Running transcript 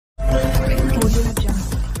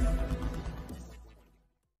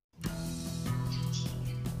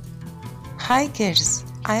Hi kids,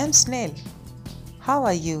 I am Snail. How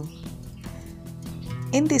are you?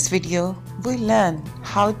 In this video, we learn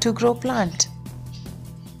how to grow plant.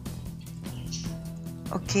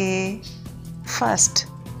 Okay, first,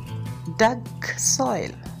 dug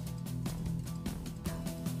soil.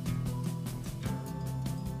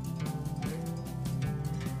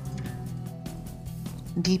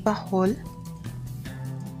 Deep a hole.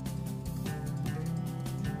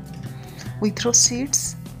 We throw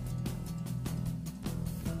seeds.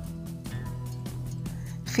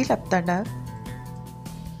 Fill up the dug.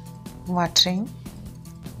 Watering.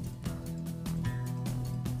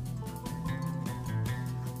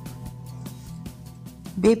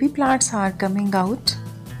 Baby plants are coming out.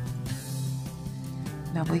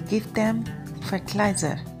 Now we give them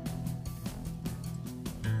fertilizer.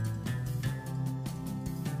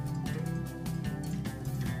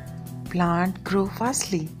 Plant grow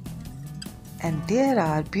fastly, and there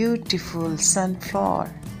are beautiful sunflower.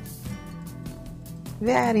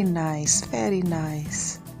 Very nice, very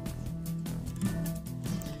nice.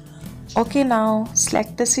 Okay, now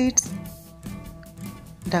select the seeds.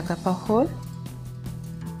 Dug up a hole.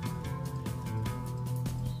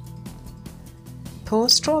 Throw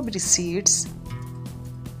strawberry seeds.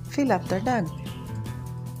 Fill up the dug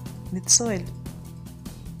with soil.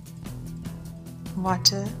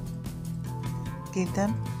 Water. Give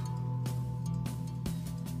them.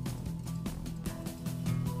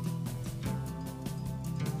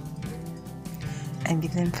 And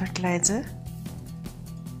give them fertilizer.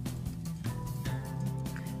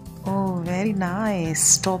 Oh, very nice.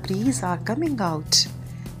 Strawberries are coming out.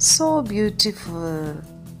 So beautiful.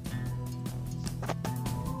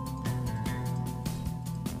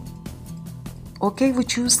 Okay, we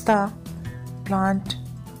choose the plant.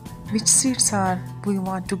 Which seeds are we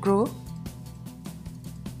want to grow?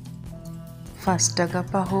 First, dug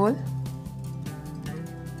up a hole.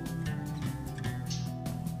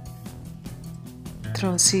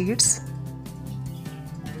 Throw seeds.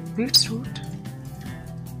 Beetroot.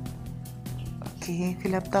 Okay,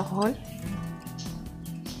 fill up the hole.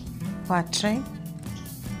 Watering.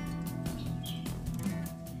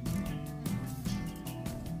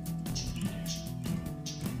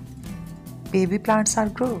 Baby plants are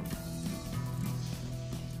grow.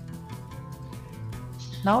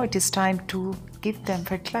 Now it is time to give them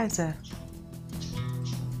fertilizer.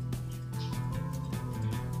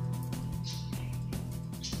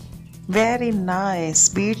 Very nice.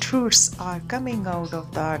 Beetroots are coming out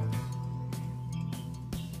of that.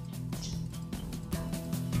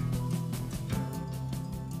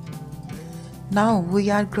 Now we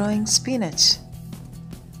are growing spinach.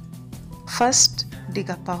 First, dig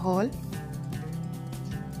up a hole.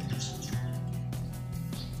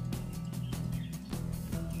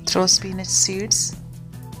 Throw spinach seeds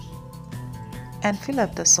and fill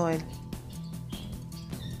up the soil.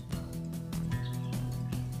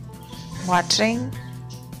 Watering.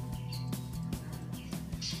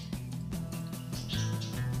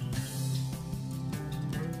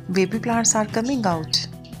 Baby plants are coming out.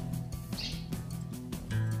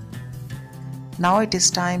 Now it is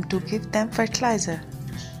time to give them fertilizer.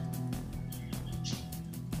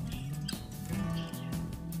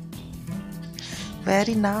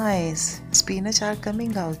 Very nice. Spinach are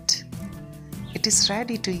coming out. It is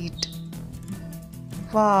ready to eat.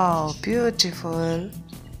 Wow, beautiful.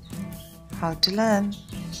 How to learn?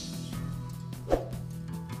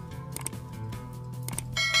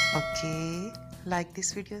 Okay, like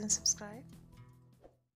this video and subscribe.